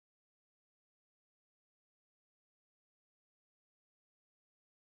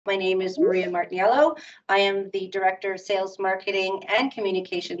My name is Maria Martiniello. I am the Director of Sales, Marketing, and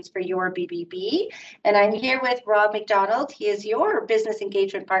Communications for your BBB. And I'm here with Rob McDonald. He is your business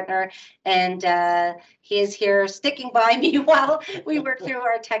engagement partner, and he is here sticking by me while we work through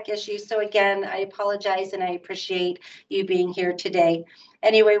our tech issues. So again, I apologize and I appreciate you being here today.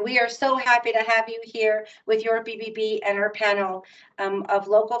 Anyway, we are so happy to have you here with your BBB and our panel of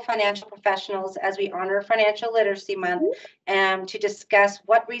local financial professionals as we honor Financial Literacy Month to discuss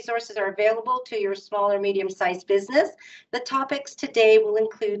what resources are available to your small or medium-sized business. The topics today will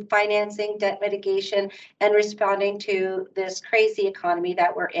include financing, debt mitigation, and responding to this crazy economy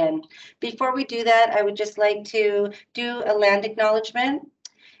that we're in. Before we do that, I would just like to do a land acknowledgement.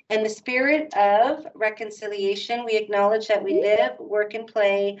 In the spirit of reconciliation, we acknowledge that we live, work, and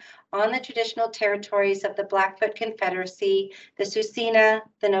play on the traditional territories of the Blackfoot Confederacy, the Tsuut'ina,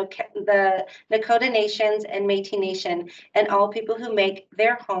 the Nakota Nations, and Métis Nation, and all people who make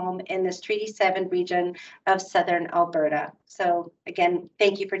their home in this Treaty 7 region of southern Alberta. So again,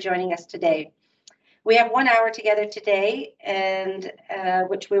 thank you for joining us today. We have 1 hour together today, and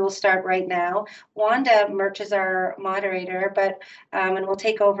which we will start right now. Wanda Murch is our moderator, and we'll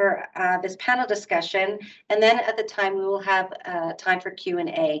take over this panel discussion. And then at the time, we will have time for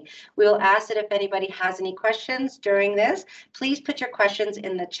Q&A. We will ask that if anybody has any questions during this, please put your questions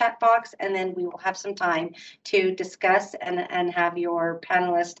in the chat box, and then we will have some time to discuss and have your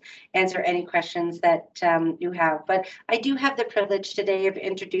panelists answer any questions that you have. But I do have the privilege today of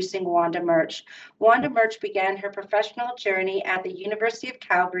introducing Wanda Murch. Wanda Murch began her professional journey at the University of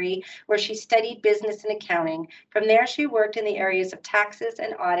Calgary, where she studied business and accounting. From there, she worked in the areas of taxes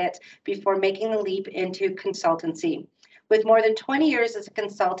and audit before making the leap into consultancy. With more than 20 years as a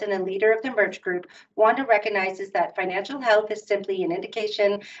consultant and leader of the Murch Group, Wanda recognizes that financial health is simply an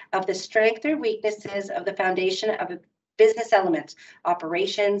indication of the strength or weaknesses of the foundation of a business elements,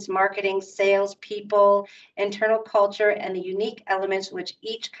 operations, marketing, sales, people, internal culture, and the unique elements which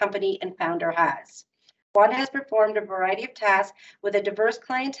each company and founder has. Wanda has performed a variety of tasks with a diverse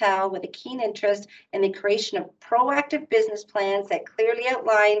clientele with a keen interest in the creation of proactive business plans that clearly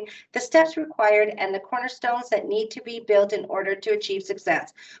outline the steps required and the cornerstones that need to be built in order to achieve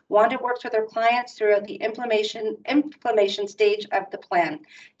success. Wanda works with her clients throughout the implementation stage of the plan.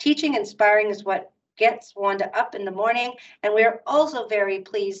 Teaching and inspiring is what gets Wanda up in the morning, and we're also very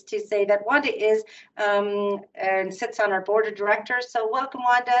pleased to say that Wanda is and sits on our board of directors. So welcome,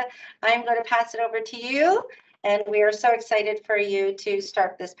 Wanda. I'm going to pass it over to you, and we are so excited for you to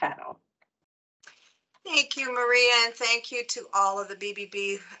start this panel. Thank you, Maria, and thank you to all of the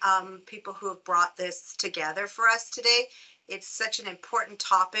BBB people who have brought this together for us today. It's such an important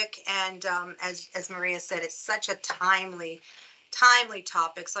topic, and as Maria said, it's such a timely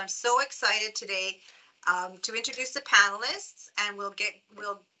topic. So I'm so excited today to introduce the panelists, and we'll get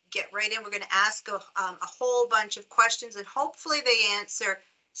right in. We're going to ask a whole bunch of questions, and hopefully they answer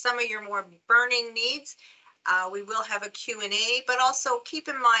some of your more burning needs. We will have a Q&A, but also keep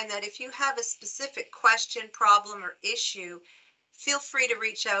in mind that if you have a specific question, problem, or issue, feel free to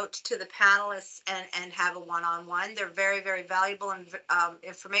reach out to the panelists and have a one-on-one. They're very, very valuable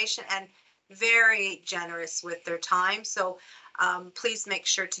information and very generous with their time. So please make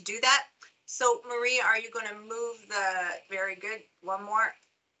sure to do that. So Maria, are you going to move very good, one more?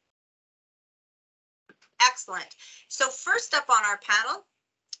 Excellent. So first up on our panel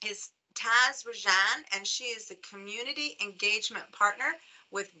is Rajan, and she is the Community Engagement Partner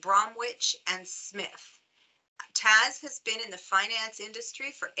with Bromwich+Smith. Taz has been in the finance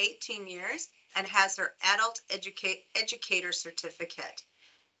industry for 18 years and has her adult educator certificate.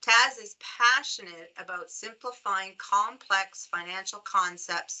 Taz is passionate about simplifying complex financial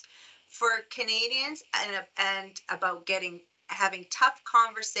concepts for Canadians and about having tough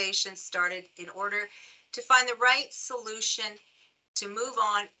conversations started in order to find the right solution to move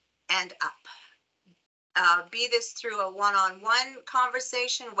on and up. Be this through a one-on-one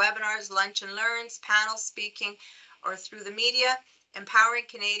conversation, webinars, lunch and learns, panel speaking, or through the media. Empowering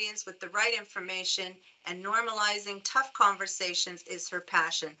Canadians with the right information and normalizing tough conversations is her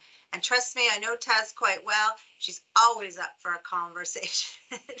passion. And trust me, I know Taz quite well. She's always up for a conversation.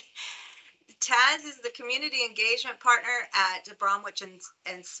 Taz is the Community Engagement Partner at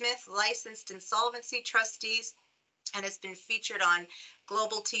Bromwich+Smith, licensed insolvency trustees, and has been featured on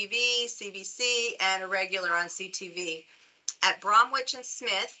Global TV, CBC, and a regular on CTV. At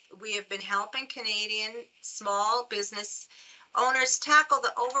Bromwich+Smith, we have been helping Canadian small business owners tackle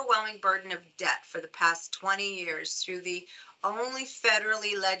the overwhelming burden of debt for the past 20 years through the only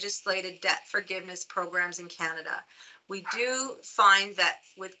federally legislated debt forgiveness programs in Canada. We do find that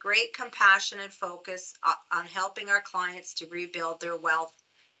with great compassion and focus on helping our clients to rebuild their wealth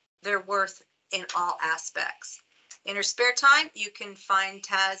their worth in all aspects. In her spare time, you can find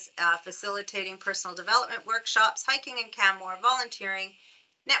Taz facilitating personal development workshops, hiking in Canmore, volunteering,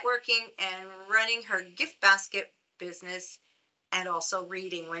 networking, and running her gift basket business, and also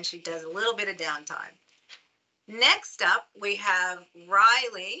reading when she does a little bit of downtime. Next up, we have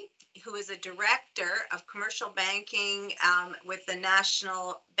Riley, who is a director of commercial banking with the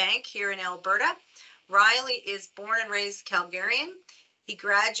National Bank here in Alberta. Riley is born and raised Calgarian. He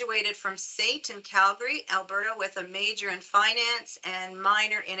graduated from SAIT in Calgary, Alberta, with a major in finance and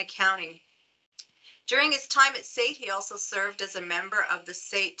minor in accounting. During his time at SAIT, he also served as a member of the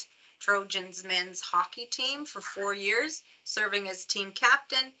SAIT Trojans men's hockey team for 4 years, serving as team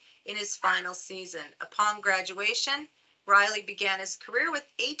captain in his final season. Upon graduation, Riley began his career with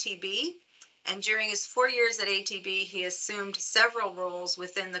ATB, and during his 4 years at ATB, he assumed several roles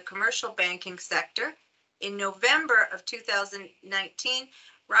within the commercial banking sector. In November of 2019,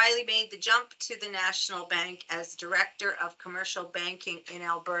 Riley made the jump to the National Bank as Director of Commercial Banking in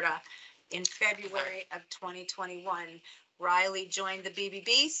Alberta. In February of 2021, Riley joined the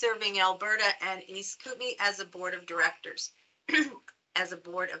BBB, serving Alberta and East Kootenay as a board of directors.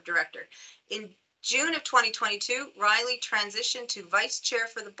 In June of 2022, Riley transitioned to vice chair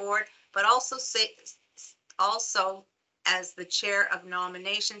for the board, but also as the chair of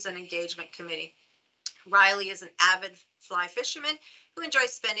nominations and engagement committee. Riley is an avid fly fisherman who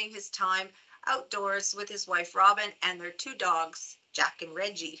enjoys spending his time outdoors with his wife Robin and their 2 dogs, Jack and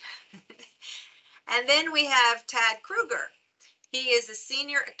Reggie. And then we have Tad Krueger. He is a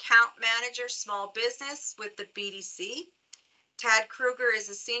senior account manager, small business with the BDC. Tad Krueger is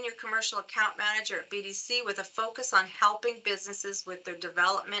a senior commercial account manager at BDC with a focus on helping businesses with their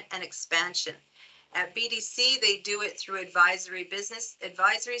development and expansion. At BDC, they do it through advisory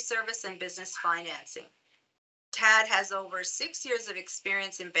service and business financing. Tad has over 6 years of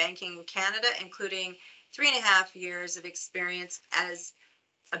experience in banking in Canada, including 3.5 years of experience as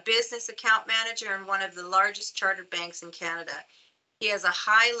a business account manager in one of the largest chartered banks in Canada. He has a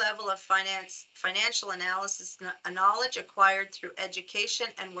high level of financial analysis knowledge acquired through education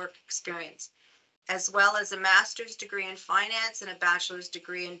and work experience, as well as a master's degree in finance and a bachelor's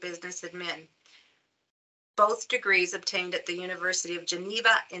degree in business admin. Both degrees obtained at the University of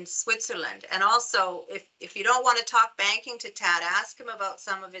Geneva in Switzerland. And also, if you don't want to talk banking to Tad, ask him about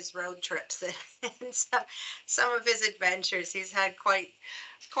some of his road trips and some of his adventures. He's had quite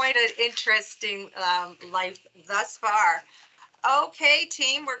an interesting life thus far. Okay,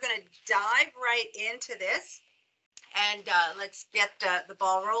 team, we're going to dive right into this. And let's get the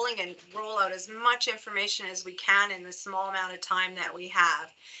ball rolling and roll out as much information as we can in the small amount of time that we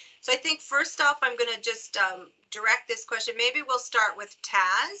have. So I think first off, I'm going to just direct this question. Maybe we'll start with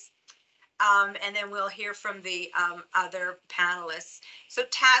Taz, and then we'll hear from the other panelists. So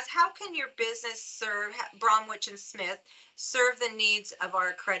Taz, how can your business serve, Bromwich+Smith, serve the needs of our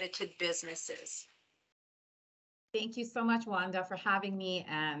accredited businesses? Thank you so much, Wanda, for having me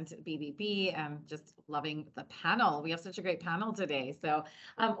and BBB. I'm just loving the panel. We have such a great panel today. So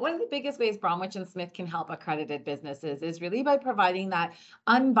one of the biggest ways Bromwich+Smith can help accredited businesses is really by providing that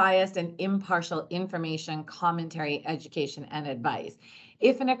unbiased and impartial information, commentary, education, and advice.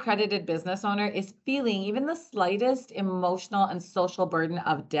 If an accredited business owner is feeling even the slightest emotional and social burden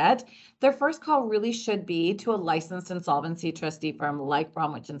of debt, their first call really should be to a licensed insolvency trustee firm like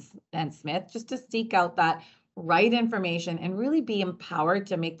Bromwich+Smith, just to seek out that right information and really be empowered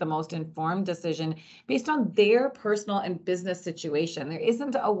to make the most informed decision based on their personal and business situation. There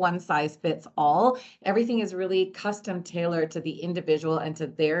isn't a one size fits all. Everything is really custom tailored to the individual and to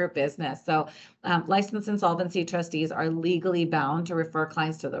their business. So licensed insolvency trustees are legally bound to refer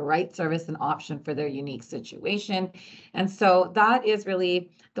clients to the right service and option for their unique situation. And so that is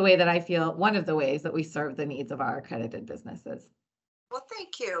really the way that I feel, one of the ways that we serve the needs of our accredited businesses. Well,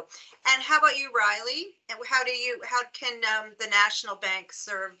 thank you. And how about you, Riley? And how can the National Bank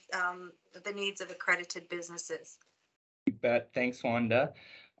serve the needs of accredited businesses? You bet. Thanks, Wanda.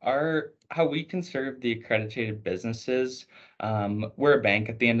 How we can serve the accredited businesses, we're a bank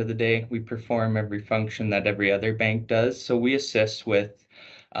at the end of the day. We perform every function that every other bank does. So we assist with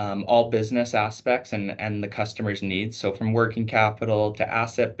all business aspects and the customer's needs. So from working capital to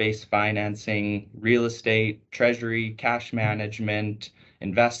asset-based financing, real estate, treasury, cash management,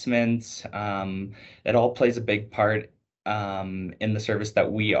 investments, it all plays a big part in the service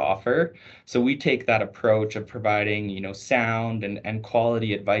that we offer. So we take that approach of providing, sound and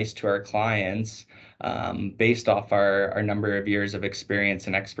quality advice to our clients based off our number of years of experience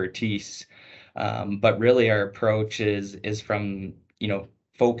and expertise. But really our approach is from,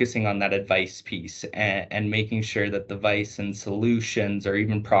 focusing on that advice piece and making sure that the advice and solutions or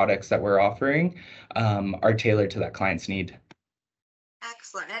even products that we're offering are tailored to that client's need.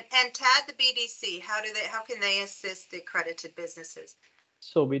 Excellent. And TAD, the BDC, how can they assist the accredited businesses?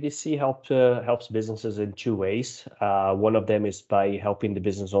 So BDC helps businesses in two ways. One of them is by helping the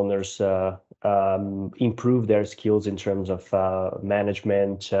business owners improve their skills in terms of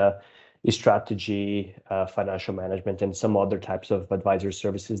management, strategy, financial management, and some other types of advisory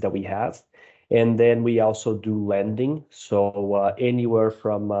services that we have. And then we also do lending. So anywhere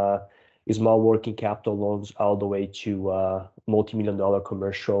from small working capital loans all the way to multi-million-dollar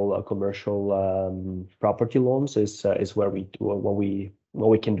commercial property loans is where we do what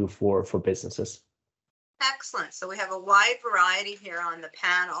we can do for businesses. Excellent. So we have a wide variety here on the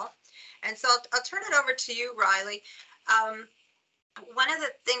panel. And so I'll turn it over to you, Riley. One of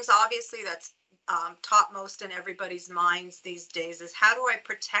the things obviously that's topmost in everybody's minds these days is, how do I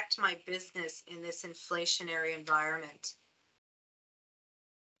protect my business in this inflationary environment?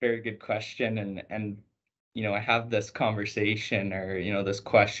 Very good question. And you know, I have this conversation or, you know, this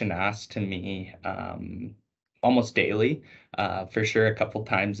question asked to me almost daily, for sure a couple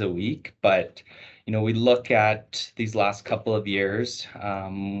times a week. But, you know, we look at these last couple of years,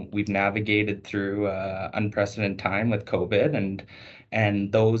 we've navigated through unprecedented time with COVID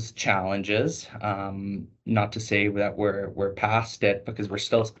and those challenges. Not to say that we're past it, because we're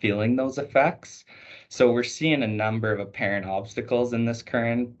still feeling those effects. So we're seeing a number of apparent obstacles in this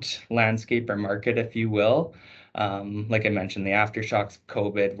current landscape or market, if you will. Like I mentioned, the aftershocks of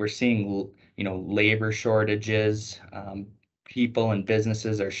COVID, we're seeing, you know, labor shortages. People and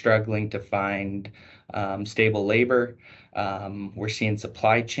businesses are struggling to find stable labor. We're seeing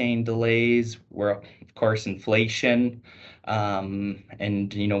supply chain delays. We're, of course, inflation.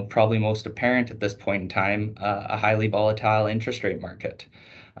 And, you know, probably most apparent at this point in time, a highly volatile interest rate market.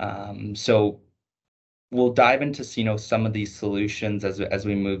 So we'll dive into, you know, some of these solutions as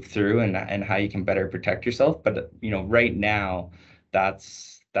we move through and how you can better protect yourself. But, you know, right now,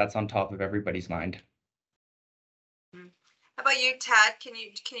 that's on top of everybody's mind. How about you, Tad? Can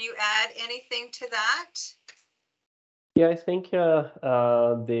you add anything to that? Yeah, I think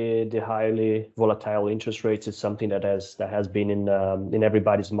the highly volatile interest rates is something that has been in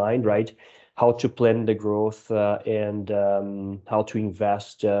everybody's mind, right? How to plan the growth and how to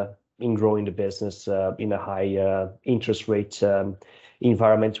invest in growing the business in a high interest rate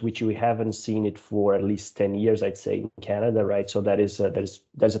environment, which we haven't seen it for at least 10 years, I'd say, in Canada, right? So that's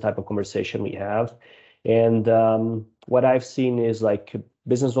a type of conversation we have. And what I've seen is, like,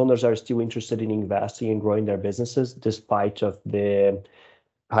 business owners are still interested in investing and growing their businesses despite of the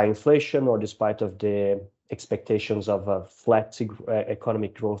high inflation or despite of the expectations of a flat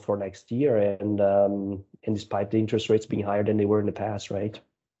economic growth for next year, and despite the interest rates being higher than they were in the past, right?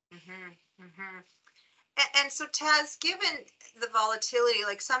 And so, Taz, given the volatility,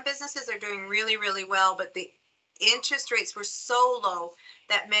 like, some businesses are doing really, really well, but the interest rates were so low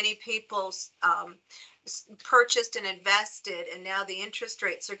that many people purchased and invested, and now the interest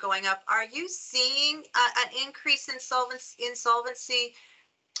rates are going up. Are you seeing an increase in insolvency?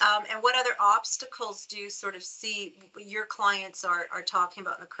 And what other obstacles do you sort of see your clients are talking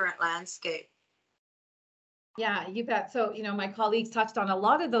about in the current landscape? Yeah, you bet. So, you know, my colleagues touched on a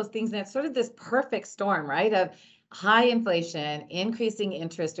lot of those things, and it's sort of this perfect storm, right? Of high inflation, increasing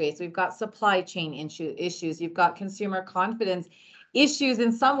interest rates. We've got supply chain issues. You've got consumer confidence issues.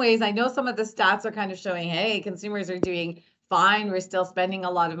 In some ways, I know some of the stats are kind of showing, hey, consumers are doing fine. We're still spending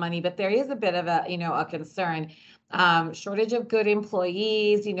a lot of money, but there is a bit of a, you know, a concern. Shortage of good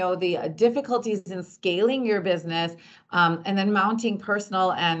employees, you know, the difficulties in scaling your business, and then mounting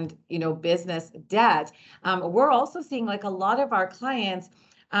personal and, you know, business debt. We're also seeing, like, a lot of our clients,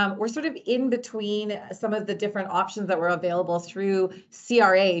 we're sort of in between some of the different options that were available through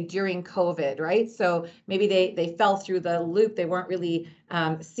CRA during COVID, right? So maybe they fell through the loop. They weren't really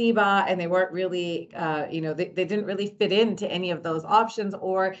CEBA, and they weren't really, you know, they didn't really fit into any of those options,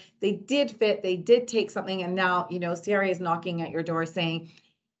 or they did fit, they did take something, and now, you know, CRA is knocking at your door saying,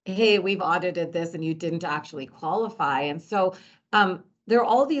 hey, we've audited this and you didn't actually qualify. And so there are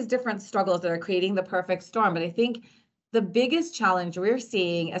all these different struggles that are creating the perfect storm. But I think the biggest challenge we're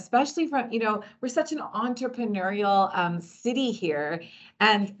seeing, especially from, you know, we're such an entrepreneurial city here.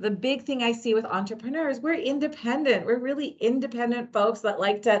 And the big thing I see with entrepreneurs, we're independent. We're really independent folks that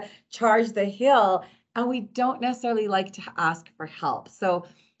like to charge the hill, and we don't necessarily like to ask for help. So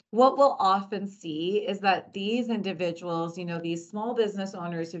what we'll often see is that these individuals, you know, these small business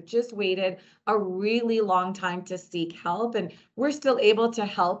owners who've just waited a really long time to seek help, and we're still able to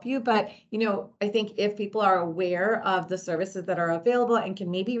help you. But, you know, I think if people are aware of the services that are available and can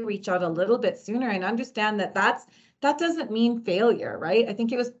maybe reach out a little bit sooner and understand that that doesn't mean failure, right? I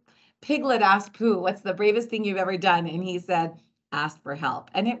think it was Piglet asked Pooh, what's the bravest thing you've ever done? And he said, ask for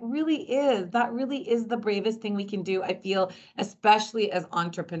help. And it really is, that really is the bravest thing we can do, I feel, especially as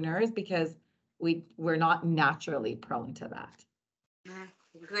entrepreneurs, because we're not naturally prone to that.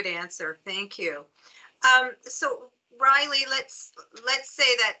 Good answer. Thank you. So Riley, let's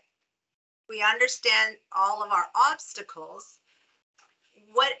say that we understand all of our obstacles.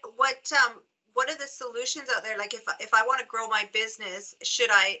 What are the solutions out there? Like if I want to grow my business, should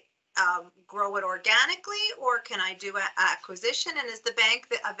I grow it organically, or can I do acquisition? And is the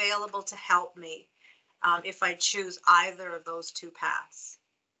bank available to help me if I choose either of those two paths?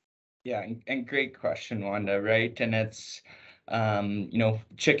 Yeah, and great question, Wanda, right? And it's, you know,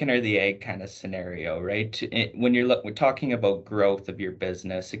 chicken or the egg kind of scenario, right? When we're talking about growth of your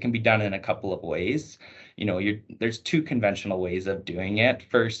business, it can be done in a couple of ways. You know, there's two conventional ways of doing it.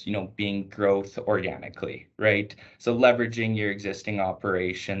 First, you know, being growth organically, right? So leveraging your existing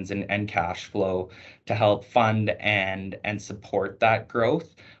operations and cash flow to help fund and support that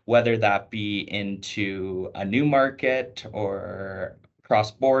growth, whether that be into a new market or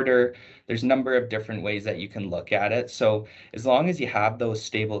cross-border. There's a number of different ways that you can look at it. So as long as you have those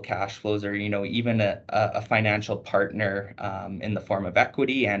stable cash flows, or, you know, even a financial partner in the form of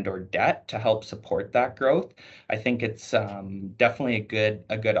equity and or debt to help support that growth, I think it's definitely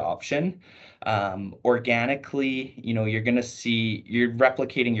a good option. Organically, you know, you're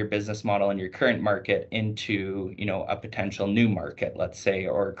replicating your business model in your current market into, you know, a potential new market, let's say,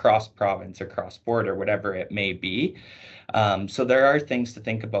 or cross province or cross border, whatever it may be. So there are things to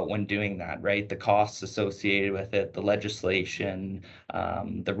think about when doing that, right? The costs associated with it, the legislation,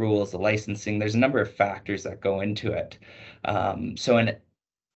 the rules, the licensing. There's a number of factors that go into it.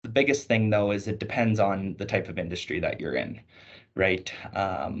 The biggest thing, though, is it depends on the type of industry that you're in, right?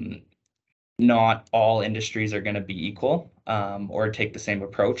 Not all industries are going to be equal or take the same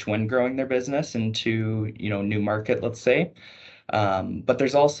approach when growing their business into, you know, new market, let's say. But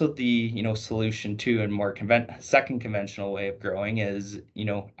there's also the, you know, solution to and more second conventional way of growing is, you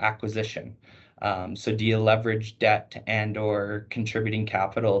know, acquisition. So do you leverage debt and or contributing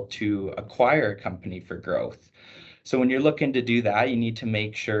capital to acquire a company for growth? So when you're looking to do that, you need to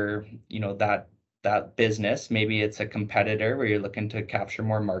make sure, you know, that business, maybe it's a competitor where you're looking to capture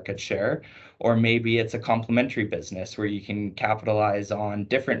more market share, or maybe it's a complementary business where you can capitalize on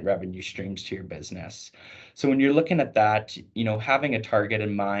different revenue streams to your business. So when you're looking at that, you know, having a target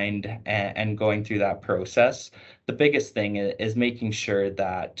in mind and going through that process, the biggest thing is making sure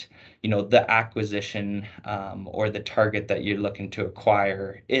that, you know, the acquisition or the target that you're looking to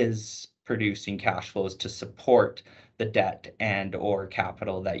acquire is producing cash flows to support the debt and or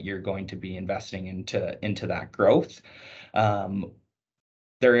capital that you're going to be investing into that growth.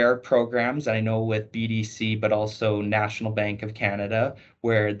 There are programs, I know with BDC, but also National Bank of Canada,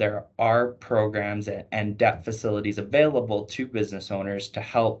 where there are programs and debt facilities available to business owners to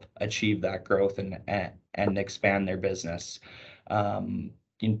help achieve that growth and expand their business.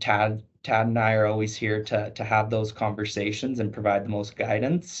 Tad and I are always here to have those conversations and provide the most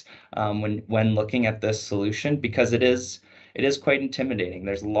guidance when looking at this solution, because it is quite intimidating.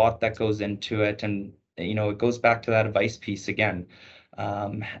 There's a lot that goes into it, and, you know, it goes back to that advice piece again.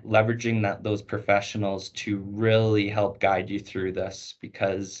 Leveraging those professionals to really help guide you through this,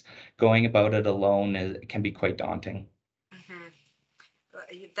 because going about it alone can be quite daunting.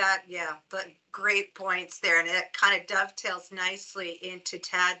 But great points there, and it kind of dovetails nicely into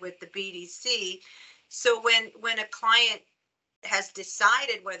Tad with the BDC. So when a client has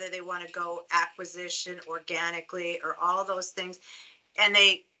decided whether they want to go acquisition, organically, or all those things, and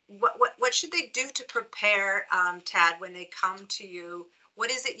what should they do to prepare, Tad, when they come to you? What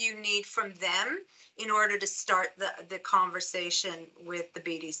is it you need from them in order to start the conversation with the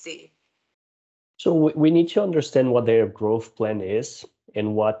BDC? So we need to understand what their growth plan is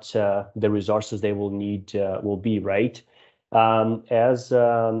and what the resources they will need will be, right? As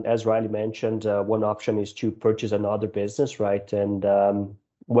Riley mentioned, one option is to purchase another business, right? And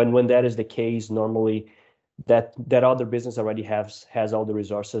when that is the case, normally that other business already has all the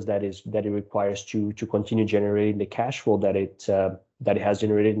resources that it requires to continue generating the cash flow that it has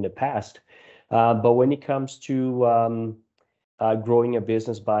generated in the past. But when it comes to growing a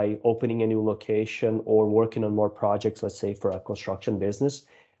business by opening a new location or working on more projects, let's say for a construction business,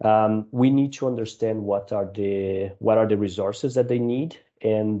 we need to understand what are the resources that they need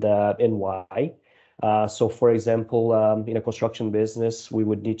and why. So, for example, in a construction business, we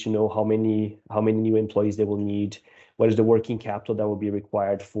would need to know how many new employees they will need, what is the working capital that will be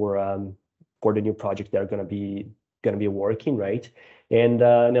required for the new project they're going to be working, right? And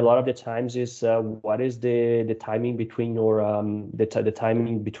a lot of the times is what is the timing between your the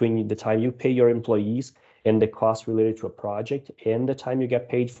timing between the time you pay your employees and the cost related to a project and the time you get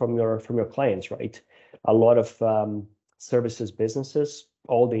paid from your clients, right? A lot of services businesses,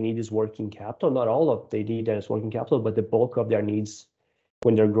 all they need is working capital. Not all of they need is working capital, but the bulk of their needs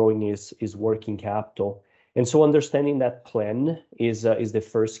when they're growing is working capital. And so understanding that plan is the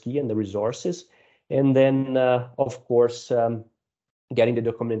first key, and the resources. And then, of course, getting the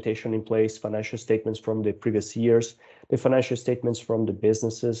documentation in place, financial statements from the previous years, the financial statements from the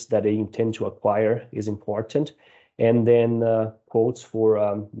businesses that they intend to acquire is important. And then quotes for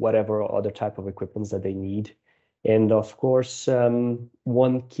whatever other type of equipment that they need. And of course,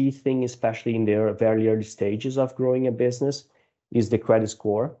 one key thing, especially in the very early stages of growing a business, is the credit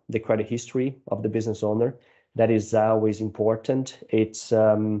score, the credit history of the business owner. That is always important. It's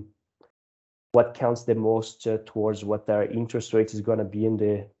what counts the most towards what their interest rate is going to be and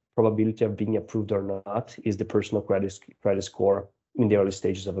the probability of being approved or not is the personal credit score in the early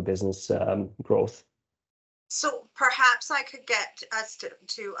stages of a business growth. So perhaps I could get us to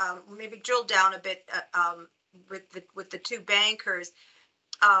maybe drill down a bit with the two bankers.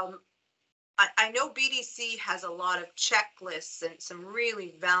 I know BDC has a lot of checklists and some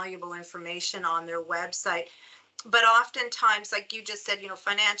really valuable information on their website, but oftentimes, like you just said,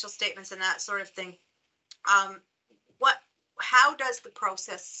 financial statements and that sort of thing. How does the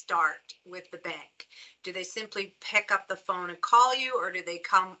process start with the bank? Do they simply pick up the phone and call you, or do they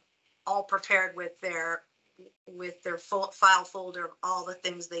come all prepared with their full file folder of all the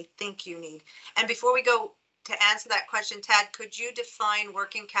things they think you need? And before we go to answer that question, Tad, could you define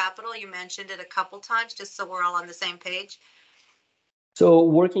working capital? You mentioned it a couple times, just so we're all on the same page. So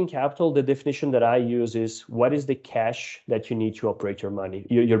working capital, the definition that I use is what is the cash that you need to operate your money,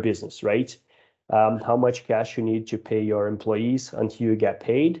 your business, right? How much cash you need to pay your employees until you get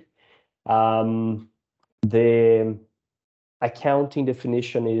paid. The accounting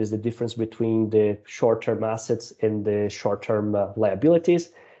definition is the difference between the short-term assets and the short-term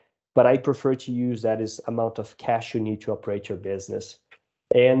liabilities. But I prefer to use that as amount of cash you need to operate your business.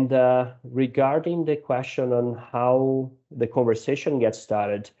 And regarding the question on how the conversation gets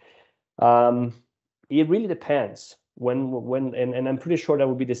started, it really depends. And I'm pretty sure that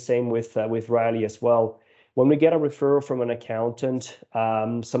would be the same with Riley as well. When we get a referral from an accountant,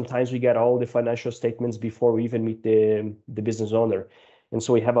 sometimes we get all the financial statements before we even meet the business owner, and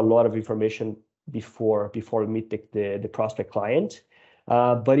so we have a lot of information before we meet the prospect client.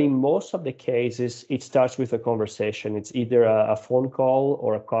 But in most of the cases, it starts with a conversation. It's either a phone call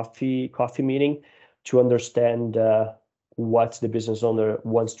or a coffee meeting to understand what the business owner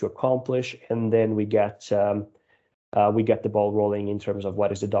wants to accomplish, and then we get the ball rolling in terms of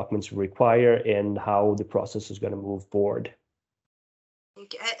what is the documents require and how the process is going to move forward.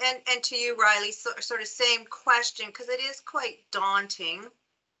 And to you, Riley, sort of same question, because it is quite daunting,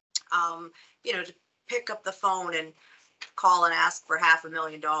 to pick up the phone and call and ask for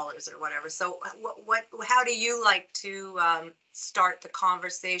 $500,000 or whatever. So how do you like to start the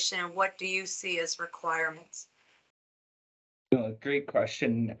conversation? What do you see as requirements? Great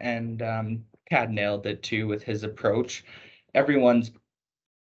question. And Tad nailed it too with his approach. Everyone's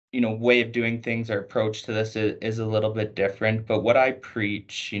way of doing things or approach to this is a little bit different. But what I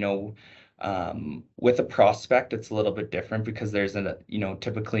preach, with a prospect, it's a little bit different because there's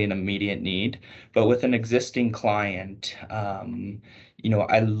typically an immediate need. But with an existing client,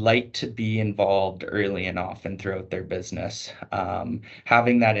 I like to be involved early and often throughout their business,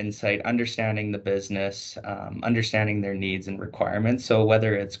 having that insight, understanding the business, understanding their needs and requirements. So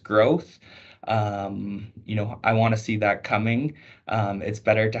whether it's growth, I want to see that coming. It's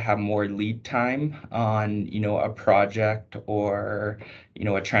better to have more lead time on, a project or,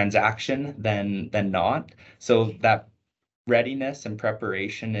 a transaction than not. So that readiness and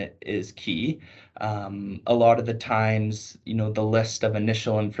preparation is key. A lot of the times, the list of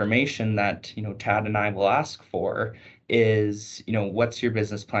initial information that, Tad and I will ask for is, what's your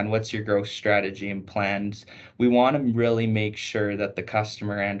business plan? What's your growth strategy and plans? We want to really make sure that the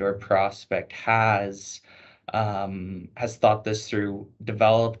customer and or prospect has thought this through,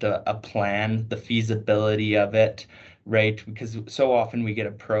 developed a plan, the feasibility of it, right? Because so often we get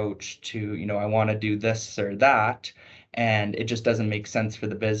approached to, I want to do this or that, and it just doesn't make sense for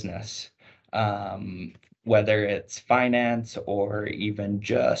the business. Whether it's finance or even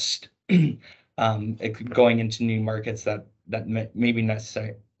just going into new markets that maybe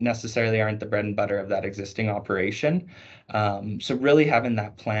necessarily aren't the bread and butter of that existing operation. So really having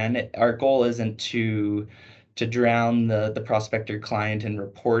that plan, our goal isn't to drown the prospect or client in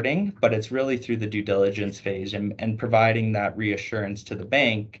reporting, but it's really through the due diligence phase and providing that reassurance to the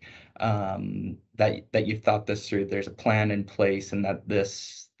bank that you've thought this through, there's a plan in place, and that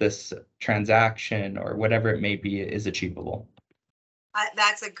this transaction or whatever it may be is achievable.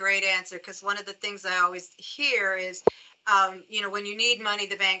 That's a great answer, because one of the things I always hear is, when you need money,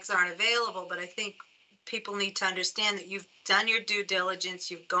 the banks aren't available. But I think people need to understand that you've done your due diligence,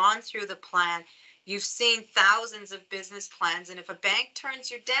 you've gone through the plan, you've seen thousands of business plans, and if a bank turns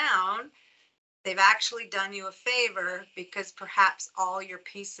you down, they've actually done you a favor, because perhaps all your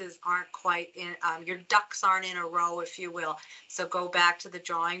pieces aren't quite in, your ducks aren't in a row, if you will. So go back to the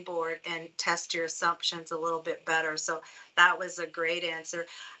drawing board and test your assumptions a little bit better. So that was a great answer.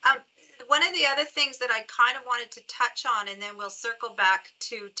 One of the other things that I kind of wanted to touch on, and then we'll circle back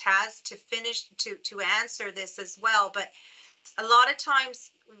to Taz to finish, to answer this as well. But a lot of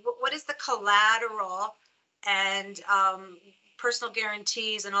times, what is the collateral and personal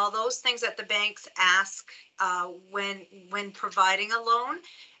guarantees and all those things that the banks ask when providing a loan?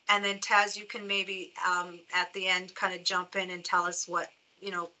 And then Taz, you can maybe at the end kind of jump in and tell us what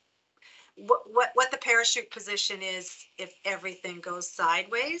the parachute position is if everything goes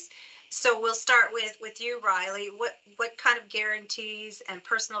sideways. So we'll start with you, Riley. What kind of guarantees and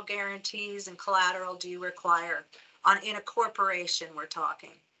personal guarantees and collateral do you require in a corporation we're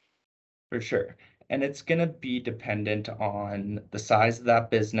talking? For sure. And it's going to be dependent on the size of that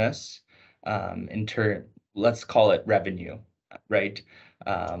business, let's call it revenue, right?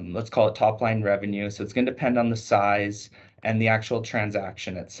 Let's call it top line revenue. So it's going to depend on the size and the actual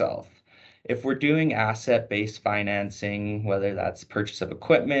transaction itself. If we're doing asset-based financing, whether that's purchase of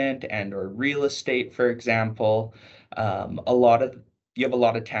equipment and or real estate, for example, you have a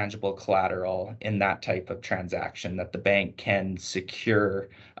lot of tangible collateral in that type of transaction that the bank can secure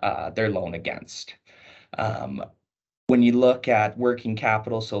their loan against. When you look at working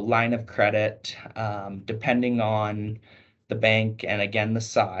capital, so line of credit, depending on the bank and again the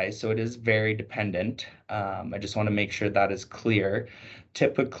size, so it is very dependent. I just want to make sure that is clear.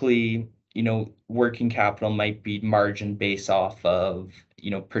 Typically, working capital might be margin based off of,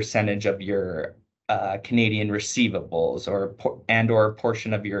 percentage of your Canadian receivables or a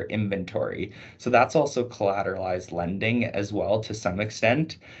portion of your inventory. So that's also collateralized lending as well to some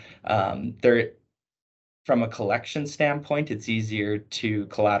extent. From a collection standpoint, it's easier to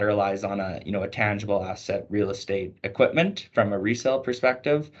collateralize on a tangible asset, real estate, equipment from a resale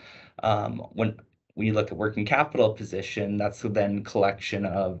perspective. When we look at working capital position, that's then collection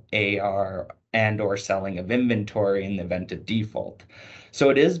of AR and or selling of inventory in the event of default. So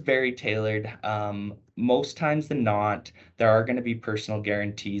it is very tailored. Most times than not, there are going to be personal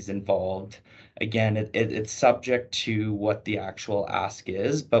guarantees involved. Again, it's subject to what the actual ask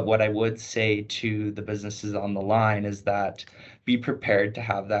is, but what I would say to the businesses on the line is that be prepared to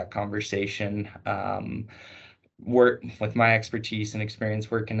have that conversation. Work with my expertise and experience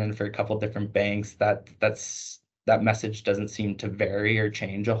working in for a couple different banks, that message doesn't seem to vary or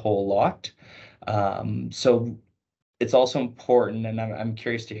change a whole lot. So it's also important, and I'm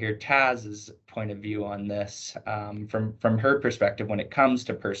curious to hear Taz's point of view on this from her perspective when it comes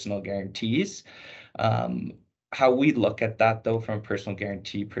to personal guarantees. How we look at that, though, from a personal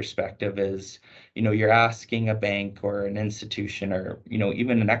guarantee perspective is, you're asking a bank or an institution or,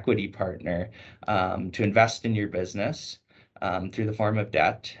 even an equity partner to invest in your business through the form of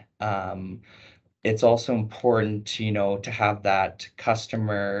debt. It's also important, to have that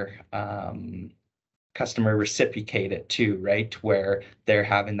customer reciprocate it too, right? Where they're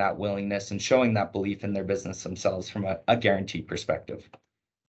having that willingness and showing that belief in their business themselves from a guarantee perspective.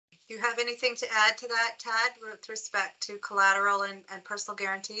 Do you have anything to add to that, Tad, with respect to collateral and personal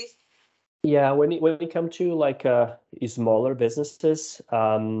guarantees? Yeah, when it comes to smaller businesses,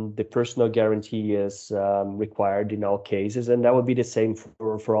 the personal guarantee is required in all cases, and that would be the same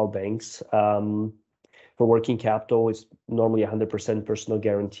for all banks. For working capital, it's normally 100% personal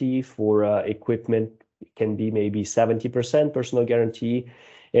guarantee. For equipment, it can be maybe 70% personal guarantee.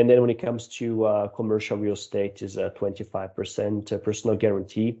 And then when it comes to commercial real estate, is a 25% personal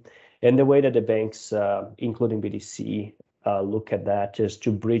guarantee. And the way that the banks, including BDC, look at that is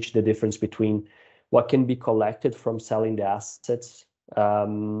to bridge the difference between what can be collected from selling the assets,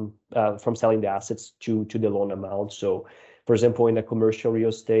 to the loan amount. So, for example, in a commercial real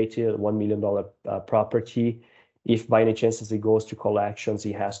estate, $1 million property, if by any chance it goes to collections,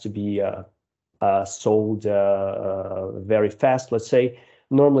 it has to be sold very fast. Let's say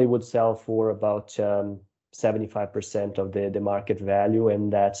normally would sell for about 75% of the market value,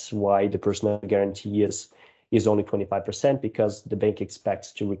 and that's why the personal guarantee is only 25%, because the bank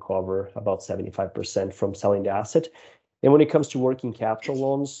expects to recover about 75% from selling the asset. And when it comes to working capital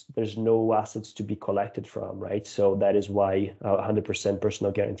loans, there's no assets to be collected from, right? So that is why 100%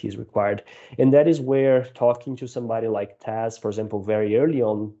 personal guarantee is required. And that is where talking to somebody like Taz, for example, very early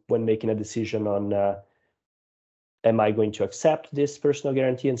on when making a decision on am I going to accept this personal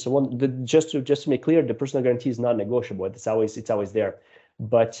guarantee and so on, just to make clear, the personal guarantee is not negotiable. It's always there.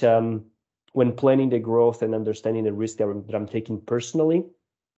 But when planning the growth and understanding the risk that I'm taking personally,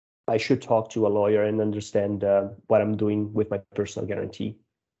 I should talk to a lawyer and understand what I'm doing with my personal guarantee.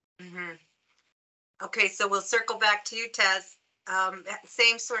 Mm-hmm. Okay, so we'll circle back to you, Taz.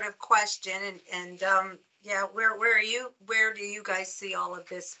 Same sort of question, and yeah, where are you? Where do you guys see all of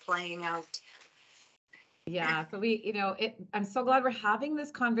this playing out? Yeah, so I'm so glad we're having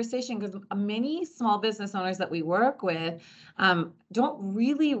this conversation, because many small business owners that we work with don't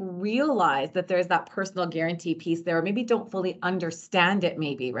really realize that there's that personal guarantee piece there, or maybe don't fully understand it,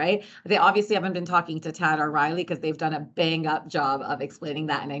 maybe, right? They obviously haven't been talking to Tad or Riley, because they've done a bang up job of explaining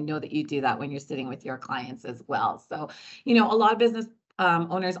that. And I know that you do that when you're sitting with your clients as well. So, a lot of business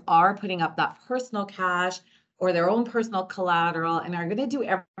owners are putting up that personal cash or their own personal collateral, and are going to do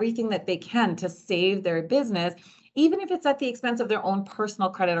everything that they can to save their business, even if it's at the expense of their own personal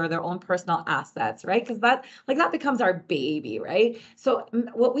credit or their own personal assets, right? Because that becomes our baby, right? So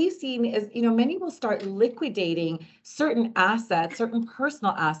what we've seen is, many will start liquidating certain assets, certain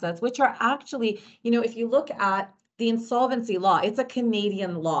personal assets, which are actually, if you look at the insolvency law, it's a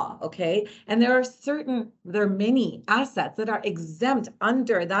Canadian law, okay? And there are many assets that are exempt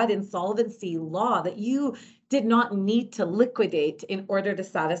under that insolvency law that you did not need to liquidate in order to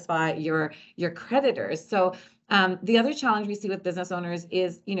satisfy your creditors. So the other challenge we see with business owners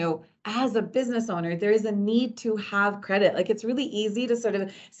is, as a business owner, there is a need to have credit. Like, it's really easy to sort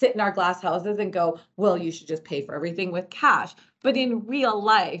of sit in our glass houses and go, well, you should just pay for everything with cash. But in real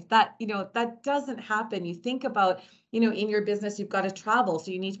life, that doesn't happen. You think about, in your business, you've got to travel.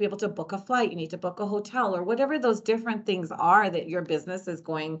 So you need to be able to book a flight, you need to book a hotel, or whatever those different things are that your business is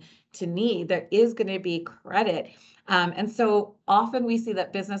going to need. There is going to be credit. And so often we see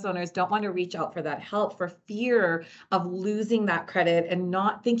that business owners don't want to reach out for that help for fear of losing that credit and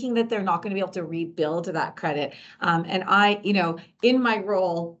not thinking that they're not going to be able to rebuild that credit. And I, in my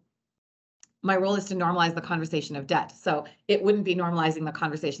role is to normalize the conversation of debt. So it wouldn't be normalizing the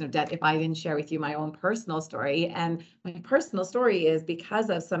conversation of debt if I didn't share with you my own personal story. And my personal story is, because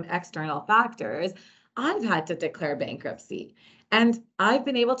of some external factors, I've had to declare bankruptcy. And I've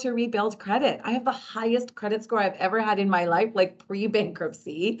been able to rebuild credit. I have the highest credit score I've ever had in my life, like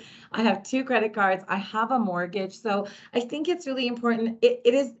pre-bankruptcy. I have 2 credit cards. I have a mortgage. So I think it's really important.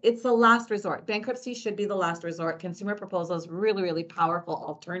 It's the last resort. Bankruptcy should be the last resort. Consumer proposal is really, really powerful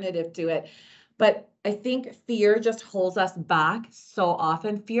alternative to it. But I think fear just holds us back so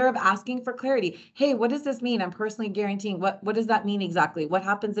often. Fear of asking for clarity. Hey, what does this mean? I'm personally guaranteeing. What does that mean exactly? What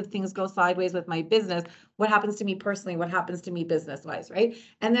happens if things go sideways with my business? What happens to me personally? What happens to me business-wise, right?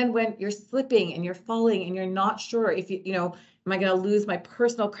 And then when you're slipping and you're falling and you're not sure if am I going to lose my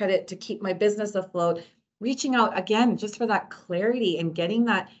personal credit to keep my business afloat? Reaching out again, just for that clarity and getting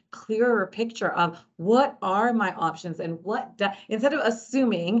that clearer picture of what are my options, and instead of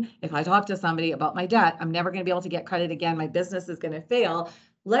assuming if I talk to somebody about my debt, I'm never going to be able to get credit again, my business is going to fail.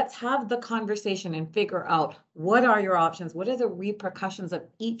 Let's have the conversation and figure out what are your options, what are the repercussions of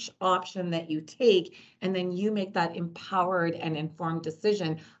each option that you take, and then you make that empowered and informed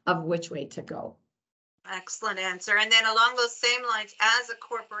decision of which way to go. Excellent answer. And then along those same lines, as a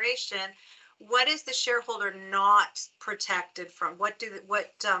corporation, what is the shareholder not protected from?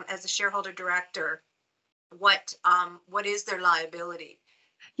 As a shareholder director, what is their liability?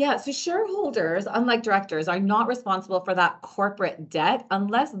 Yeah, so shareholders, unlike directors, are not responsible for that corporate debt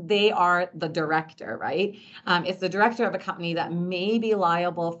unless they are the director, right? It's the director of a company that may be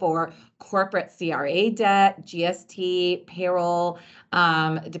liable for corporate CRA debt, GST, payroll,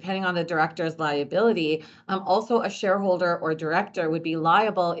 depending on the director's liability. Also, a shareholder or director would be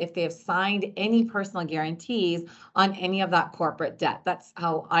liable if they have signed any personal guarantees on any of that corporate debt. That's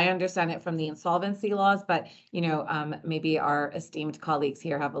how I understand it from the insolvency laws, but maybe our esteemed colleagues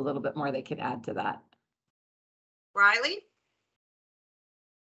here have a little bit more they could add to that. Riley?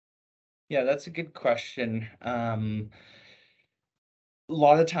 Yeah, that's a good question. A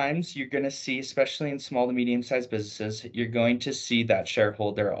lot of times you're going to see, especially in small to medium-sized businesses, you're going to see that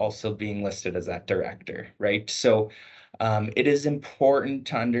shareholder also being listed as that director, right? So it is important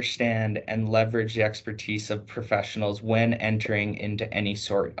to understand and leverage the expertise of professionals when entering into any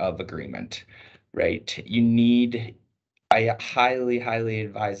sort of agreement. right? I highly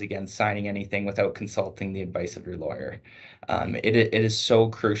advise against signing anything without consulting the advice of your lawyer. It is so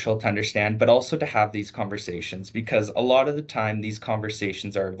crucial to understand, but also to have these conversations, because a lot of the time these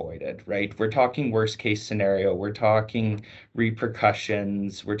conversations are avoided, right? We're talking worst case scenario, we're talking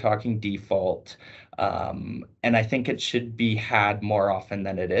repercussions, we're talking default. And I think it should be had more often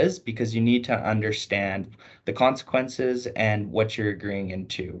than it is, because you need to understand the consequences and what you're agreeing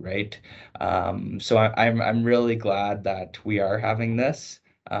into, right? So I'm really glad that we are having this.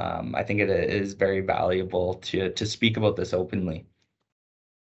 I think it is very valuable to speak about this openly.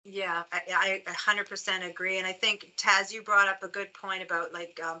 Yeah, I 100% agree. And I think, Taz, you brought up a good point about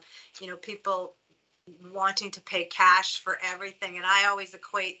people wanting to pay cash for everything. And I always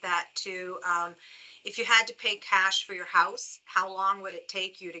equate that to if you had to pay cash for your house, how long would it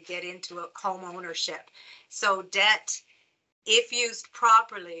take you to get into a home ownership? So debt, if used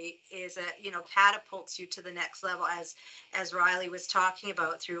properly, is catapults you to the next level, as Riley was talking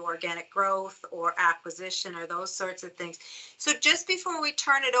about, through organic growth or acquisition or those sorts of things. So just before we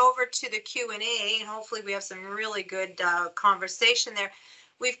turn it over to the Q&A, and hopefully we have some really good conversation there,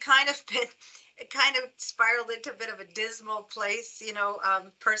 we've kind of spiraled into a bit of a dismal place,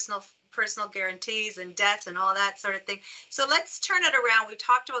 personal guarantees and debts and all that sort of thing. So let's turn it around. We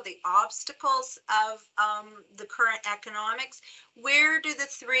talked about the obstacles of the current economics. Where do the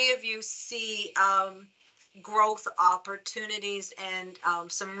three of you see growth opportunities and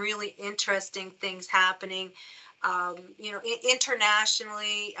some really interesting things happening?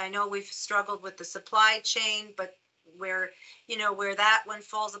 Internationally, I know we've struggled with the supply chain, but where that one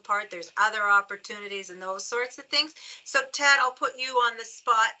falls apart, there's other opportunities and those sorts of things. So Ted, I'll put you on the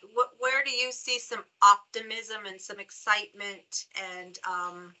spot. Where do you see some optimism and some excitement and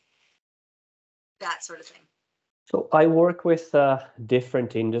that sort of thing? So I work with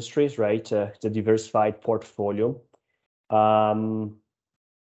different industries, right? It's a diversified portfolio. I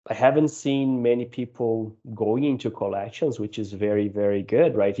haven't seen many people going into collections, which is very, very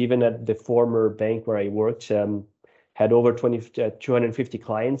good, right? Even at the former bank where I worked, had over 250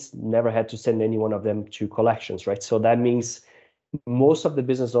 clients, never had to send any one of them to collections, right? So that means most of the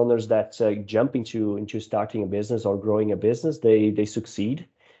business owners that jump into starting a business or growing a business, they succeed.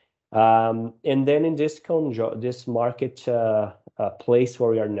 And then in this market place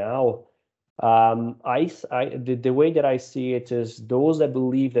where we are now, the way that I see it is those that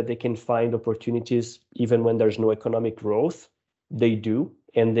believe that they can find opportunities even when there's no economic growth, they do,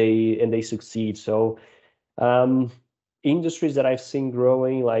 and they succeed. So industries that I've seen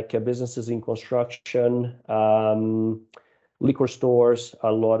growing, like businesses in construction, liquor stores,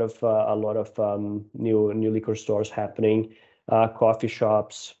 a lot of new liquor stores happening, coffee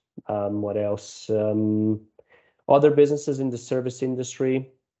shops. What else? Other businesses in the service industry.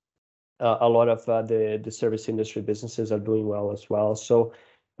 A lot of the service industry businesses are doing well as well. So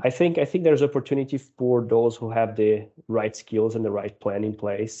I think there's opportunity for those who have the right skills and the right plan in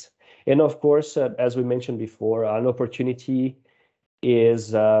place. And of course, as we mentioned before, an opportunity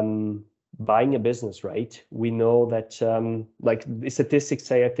is buying a business, right? We know that like the statistics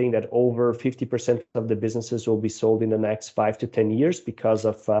say, I think that over 50% of the businesses will be sold in the next 5 to 10 years because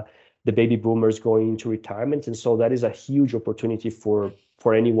of the baby boomers going into retirement. And so that is a huge opportunity for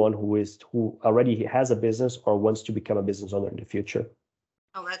anyone who already has a business or wants to become a business owner in the future.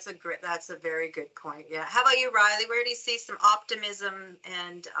 Oh, that's a very good point. Yeah. How about you, Riley? Where do you see some optimism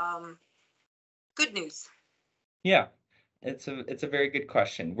and good news? Yeah, it's a very good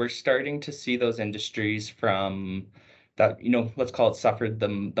question. We're starting to see those industries from that, let's call it suffered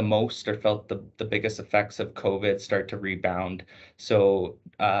the most or felt the biggest effects of COVID start to rebound. So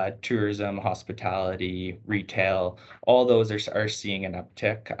tourism, hospitality, retail, all those are seeing an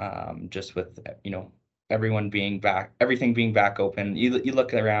uptick, just with, everything being back open. You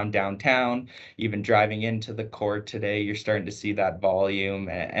look around downtown, even driving into the core today, you're starting to see that volume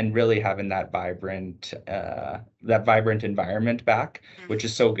and really having that vibrant environment back, which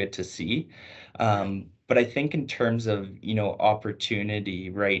is so good to see. But I think in terms of, opportunity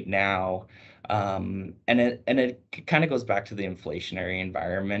right now, and it kind of goes back to the inflationary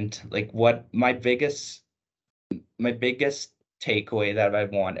environment. Like what my biggest takeaway that I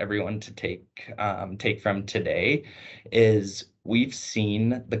want everyone to take from today is we've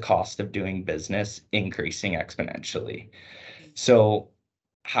seen the cost of doing business increasing exponentially. So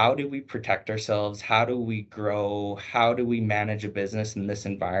how do we protect ourselves? How do we grow? How do we manage a business in this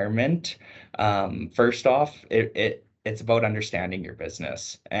environment? First off, it's about understanding your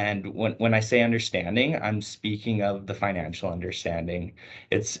business. And when I say understanding, I'm speaking of the financial understanding.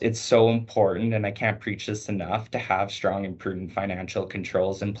 It's so important, and I can't preach this enough, to have strong and prudent financial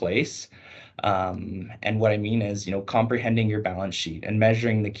controls in place. And what I mean is, comprehending your balance sheet and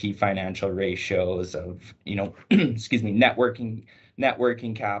measuring the key financial ratios of, excuse me, net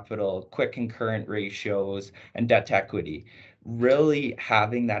working capital, quick and current ratios, and debt to equity. Really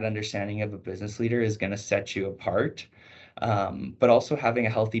having that understanding of a business leader is going to set you apart. But also having a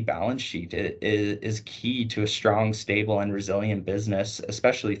healthy balance sheet is key to a strong, stable, and resilient business,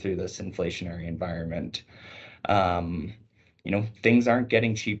 especially through this inflationary environment. Things aren't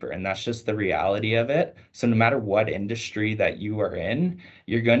getting cheaper, and that's just the reality of it. So no matter what industry that you are in,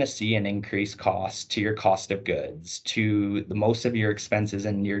 you're going to see an increased cost to your cost of goods, to the most of your expenses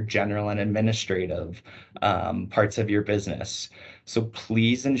and your general and administrative parts of your business. So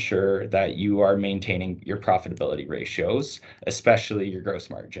please ensure that you are maintaining your profitability ratios, especially your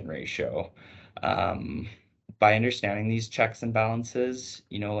gross margin ratio. By understanding these checks and balances,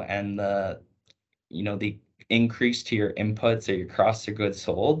 and the increase to your inputs or your cost of goods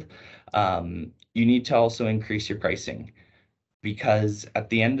sold, you need to also increase your pricing, because at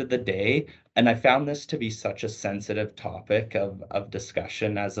the end of the day, and I found this to be such a sensitive topic of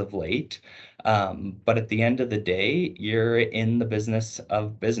discussion as of late, but at the end of the day, you're in the business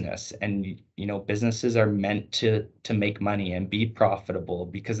of business, and businesses are meant to make money and be profitable,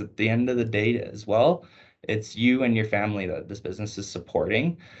 because at the end of the day as well, it's you and your family that this business is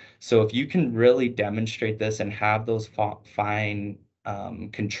supporting. So if you can really demonstrate this and have those fine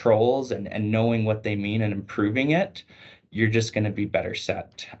controls and knowing what they mean and improving it, you're just going to be better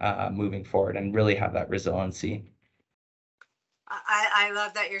set moving forward and really have that resiliency. I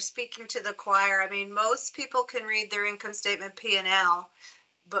love that you're speaking to the choir. I mean, most people can read their income statement, P&L,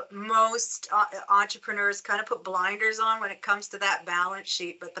 but most entrepreneurs kind of put blinders on when it comes to that balance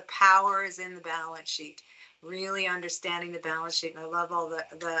sheet, but the power is in the balance sheet. Really understanding the balance sheet. And I love all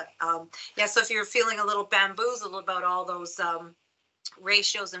yeah, so if you're feeling a little bamboozled about all those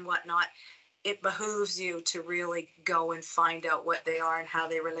ratios and whatnot, it behooves you to really go and find out what they are and how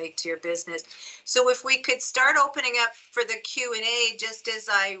they relate to your business. So if we could start opening up for the Q&A, just as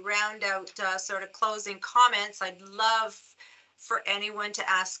I round out sort of closing comments, I'd love for anyone to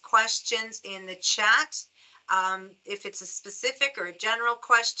ask questions in the chat. If it's a specific or a general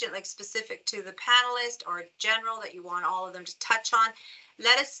question, like specific to the panelist, or general that you want all of them to touch on,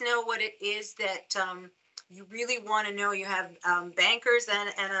 let us know what it is that you really want to know. You have bankers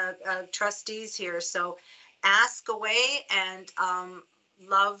and trustees here, so ask away, and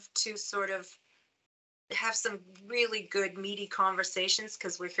love to sort of have some really good meaty conversations,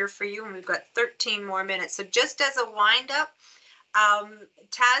 because we're here for you, and we've got 13 more minutes. So just as a wind up,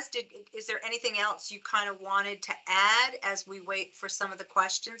 Taz, is there anything else you kind of wanted to add as we wait for some of the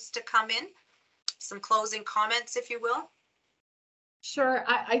questions to come in? Some closing comments, if you will. Sure.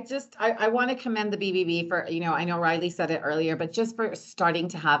 I want to commend the BBB for, I know Riley said it earlier, but just for starting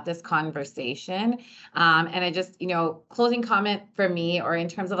to have this conversation. And I just, closing comment for me, or in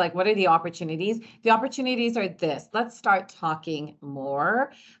terms of like, what are the opportunities? The opportunities are this: let's start talking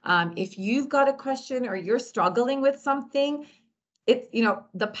more. If you've got a question or you're struggling with something, it's,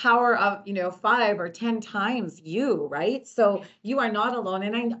 the power of, 5 or 10 times you, right? So you are not alone.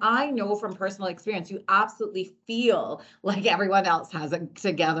 And I know from personal experience, you absolutely feel like everyone else has it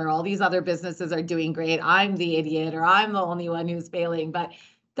together. All these other businesses are doing great. I'm the idiot, or I'm the only one who's failing, but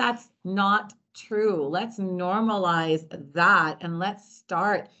that's not true. Let's normalize that, and let's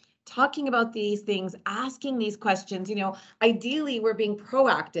start talking about these things, asking these questions. Ideally we're being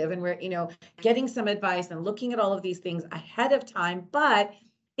proactive, and we're, getting some advice and looking at all of these things ahead of time, but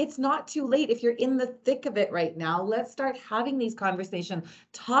it's not too late. If you're in the thick of it right now, let's start having these conversations.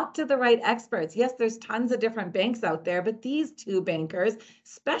 Talk to the right experts. Yes, there's tons of different banks out there, but these two bankers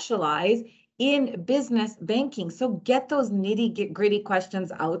specialize in business banking. So get those nitty-gritty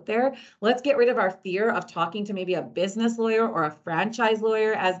questions out there. Let's get rid of our fear of talking to maybe a business lawyer or a franchise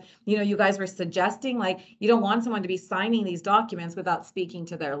lawyer, as you guys were suggesting. Like, you don't want someone to be signing these documents without speaking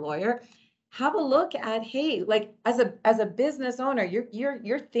to their lawyer. Have a look at, hey, like as a business owner,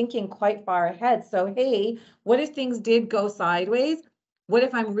 you're thinking quite far ahead. So hey, what if things did go sideways? What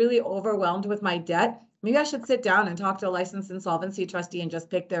if I'm really overwhelmed with my debt? Maybe I should sit down and talk to a licensed insolvency trustee and just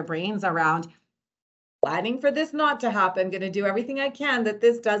pick their brains around planning for this not to happen. Going to do everything I can that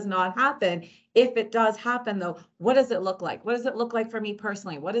this does not happen. If it does happen, though, what does it look like? What does it look like for me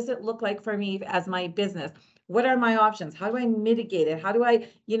personally? What does it look like for me as my business? what are my options? How do I mitigate it? How do I,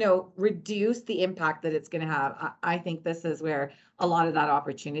 reduce the impact that it's going to have? I think this is where a lot of that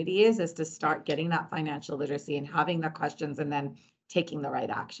opportunity is to start getting that financial literacy and having the questions and then taking the right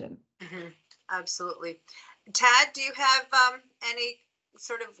action. Mm-hmm. Absolutely. Tad, do you have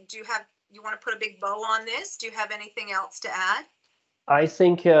you want to put a big bow on this? Do you have anything else to add? I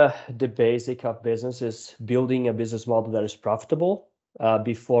think the basic of business is building a business model that is profitable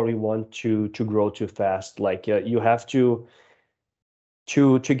before we want to grow too fast. Like you have to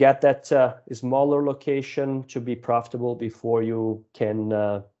get that smaller location to be profitable before you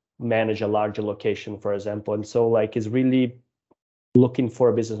can manage a larger location, for example. And so like it's really looking for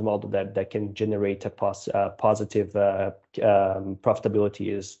a business model that can generate a positive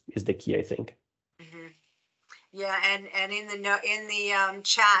profitability is the key, I think. Mm-hmm. Yeah, and in the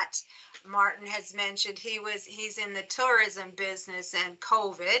chat, Martin has mentioned he's in the tourism business, and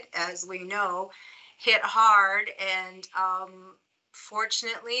COVID, as we know, hit hard, and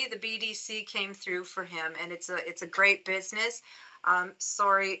fortunately the BDC came through for him, and it's a great business.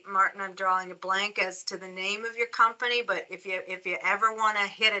 Sorry, Martin, I'm drawing a blank as to the name of your company, but if you ever want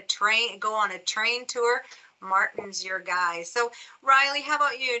to go on a train tour, Martin's your guy. So Riley, how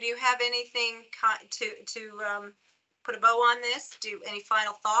about you? Do you have anything to put a bow on this? Any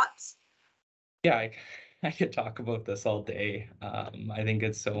final thoughts? Yeah, I could talk about this all day. I think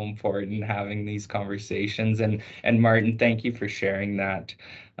it's so important having these conversations, and Martin, thank you for sharing that.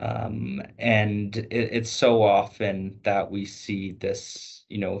 And it's so often that we see this,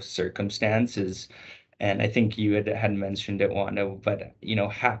 circumstances, and I think you had mentioned it, Wanda, but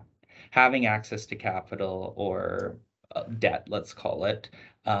having access to capital or debt, let's call it,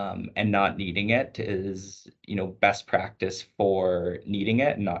 and not needing it is, best practice for needing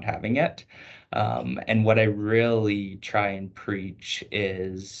it and not having it. And what I really try and preach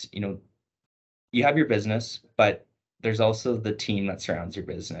is, you have your business, but there's also the team that surrounds your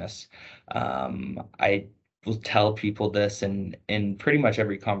business. I will tell people this in pretty much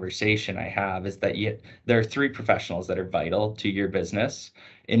every conversation I have, is that there are 3 professionals that are vital to your business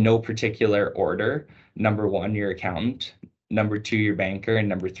in no particular order. Number 1, your accountant. Number 2, your banker, and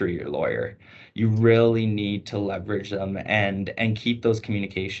number 3, your lawyer. You really need to leverage them and keep those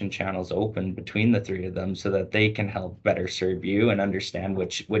communication channels open between the 3 of them so that they can help better serve you and understand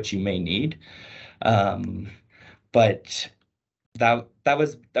what you may need. But that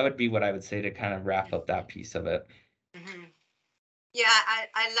would be what I would say to kind of wrap up that piece of it. Mm-hmm. Yeah,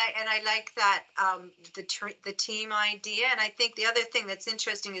 I like that the team idea, and I think the other thing that's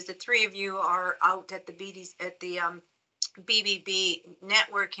interesting is the 3 of you are out at the BBB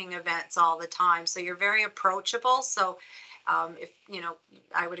networking events all the time, so you're very approachable. So if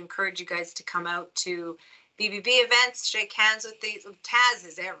I would encourage you guys to come out to BBB events, shake hands with these. Taz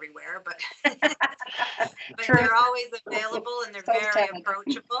is everywhere, but but they're always available and they're very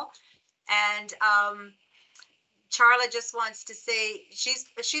approachable. And Charla just wants to say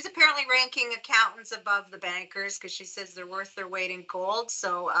she's apparently ranking accountants above the bankers because she says they're worth their weight in gold.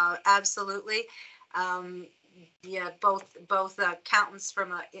 So absolutely. Yeah, both accountants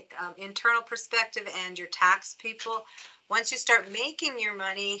from an internal perspective and your tax people. Once you start making your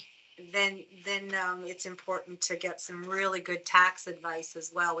money, then it's important to get some really good tax advice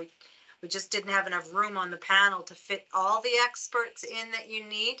as well. We just didn't have enough room on the panel to fit all the experts in that you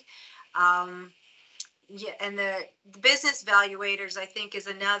need. Yeah, and the business valuators, I think, is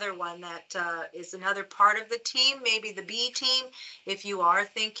another one that is another part of the team, maybe the B team, if you are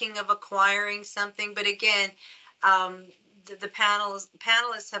thinking of acquiring something. But again, the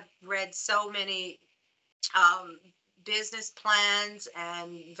panelists have read so many business plans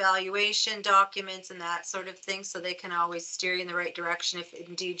and valuation documents and that sort of thing, so they can always steer you in the right direction if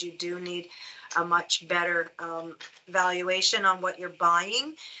indeed you do need a much better valuation on what you're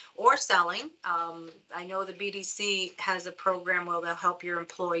buying or selling. I know the BDC has a program where they'll help your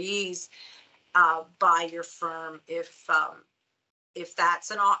employees buy your firm if that's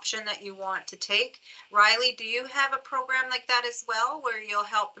an option that you want to take. Riley, do you have a program like that as well, where you'll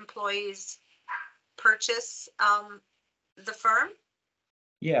help employees purchase the firm?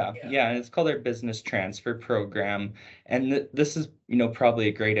 Yeah, and it's called our business transfer program, and this is probably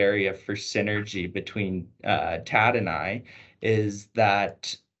a great area for synergy between Tad and I, is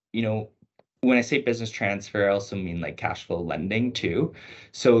that when I say business transfer, I also mean like cash flow lending too.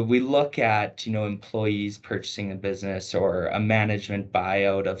 So we look at employees purchasing a business or a management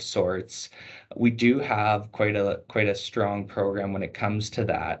buyout of sorts. We do have quite a strong program when it comes to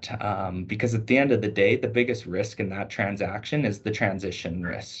that, because at the end of the day, the biggest risk in that transaction is the transition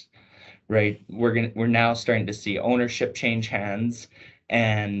risk, right? We're now starting to see ownership change hands,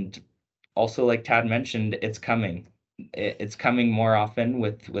 and also, like Tad mentioned, it's coming. It's coming more often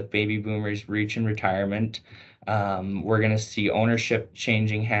with baby boomers reaching retirement. We're going to see ownership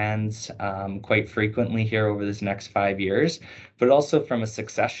changing hands quite frequently here over this next 5 years, but also from a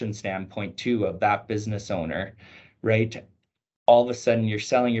succession standpoint too of that business owner, right? All of a sudden you're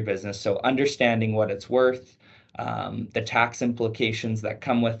selling your business, so understanding what it's worth, the tax implications that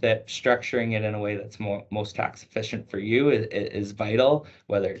come with it, structuring it in a way that's most tax efficient for you is vital,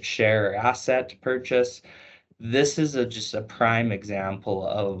 whether it's share or asset purchase. This is just a prime example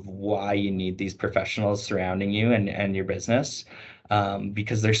of why you need these professionals surrounding you and your business,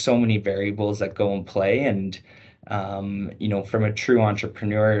 because there's so many variables that go in play. And from a true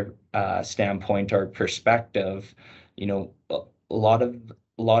entrepreneur standpoint or perspective, a lot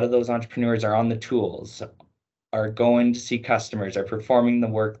of those entrepreneurs are on the tools, are going to see customers, are performing the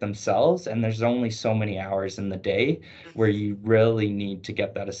work themselves, and there's only so many hours in the day where you really need to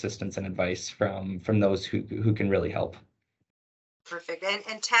get that assistance and advice from those who can really help. Perfect.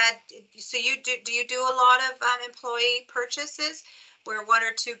 And Tad, so do you do a lot of employee purchases where one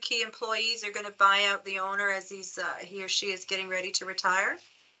or two key employees are going to buy out the owner as he or she is getting ready to retire?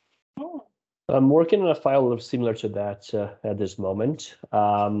 I'm working on a file similar to that at this moment.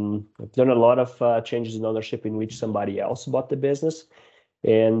 I've done a lot of changes in ownership in which somebody else bought the business.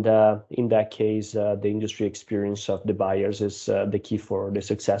 And in that case, the industry experience of the buyers is the key for the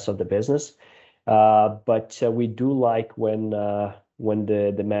success of the business. But we do like when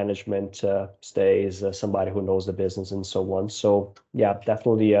the management stays somebody who knows the business and so on. So yeah,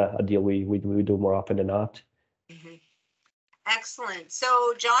 definitely a deal we do more often than not. Mm-hmm. Excellent.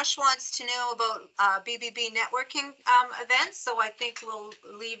 So Josh wants to know about BBB networking events. So I think we'll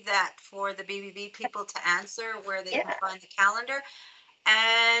leave that for the BBB people to answer where they can find the calendar.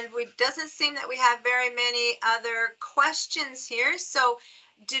 And it doesn't seem that we have very many other questions here. So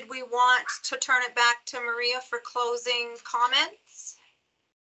did we want to turn it back to Maria for closing comments?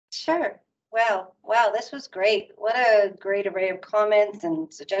 Sure. Well, wow, this was great. What a great array of comments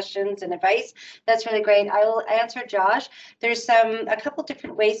and suggestions and advice. That's really great. I will answer Josh. There's a couple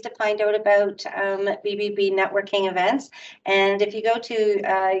different ways to find out about BBB networking events. And if you go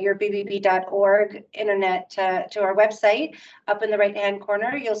to your bbb.org internet to our website, up in the right-hand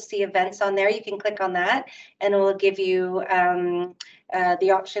corner, you'll see events on there. You can click on that and it will give you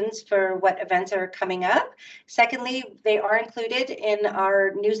the options for what events are coming up. Secondly, they are included in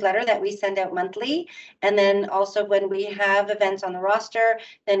our newsletter that we send out monthly. And then also when we have events on the roster,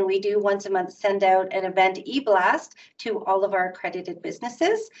 then we do once a month send out an event e-blast to all of our accredited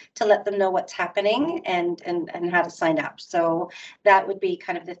businesses to let them know what's happening and how to sign up. So that would be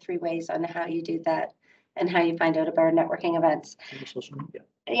kind of the three ways on how you do that and how you find out about our networking events. Social media.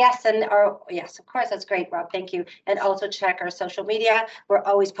 Yes, yes, of course, that's great, Rob. Thank you. And also check our social media. We're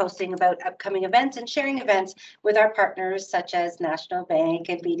always posting about upcoming events and sharing events with our partners such as National Bank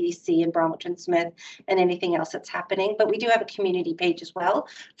and BDC and Bromwich+Smith and anything else that's happening. But we do have a community page as well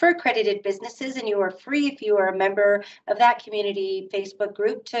for accredited businesses, and you are free if you are a member of that community Facebook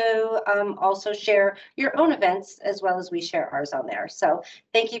group to also share your own events as well as we share ours on there. So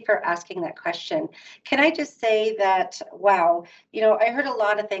thank you for asking that question. Can I just say that, wow, I heard a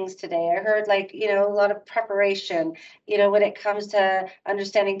lot of things today. I heard a lot of preparation, when it comes to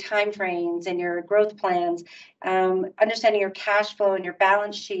understanding timeframes and your growth plans, understanding your cash flow and your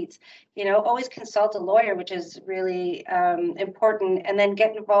balance sheets, always consult a lawyer, which is really important, and then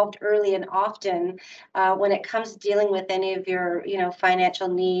get involved early and often when it comes to dealing with any of your, financial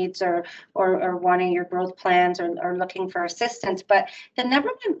needs or wanting your growth plans or looking for assistance. But the number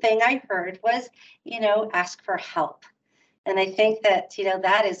one thing I heard was, ask for help. And I think that,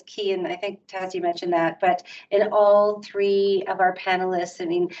 that is key. And I think Taz, mentioned that, but in all three of our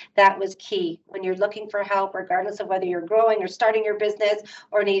panelists, that was key. When you're looking for help, regardless of whether you're growing or starting your business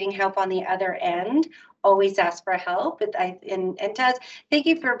or needing help on the other end, always ask for help. And Taz, thank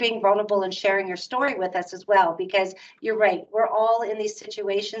you for being vulnerable and sharing your story with us as well, because you're right. We're all in these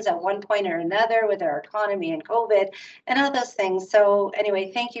situations at one point or another with our economy and COVID and all those things. So anyway,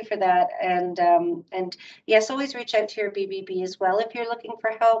 thank you for that. And yes, always reach out to your BBB as well if you're looking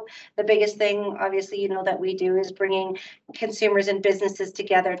for help. The biggest thing, obviously, that we do is bringing consumers and businesses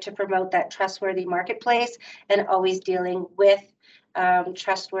together to promote that trustworthy marketplace and always dealing with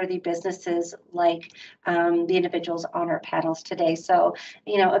trustworthy businesses like the individuals on our panels today. So,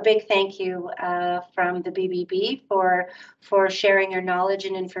 a big thank you from the BBB for sharing your knowledge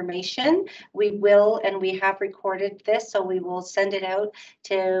and information. We will, and we have recorded this, so we will send it out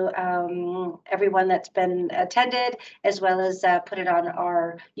to everyone that's been attended, as well as put it on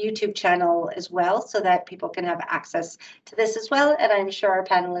our YouTube channel as well, so that people can have access to this as well. And I'm sure our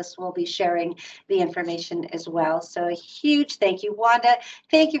panelists will be sharing the information as well. So a huge thank you, Wanda.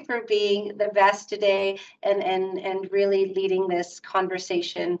 Thank you for being the best today and really leading this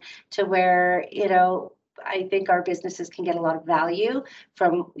conversation to where, I think our businesses can get a lot of value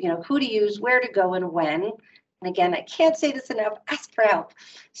from, who to use, where to go, and when. And again, I can't say this enough, ask for help.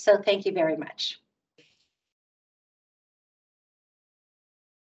 So thank you very much.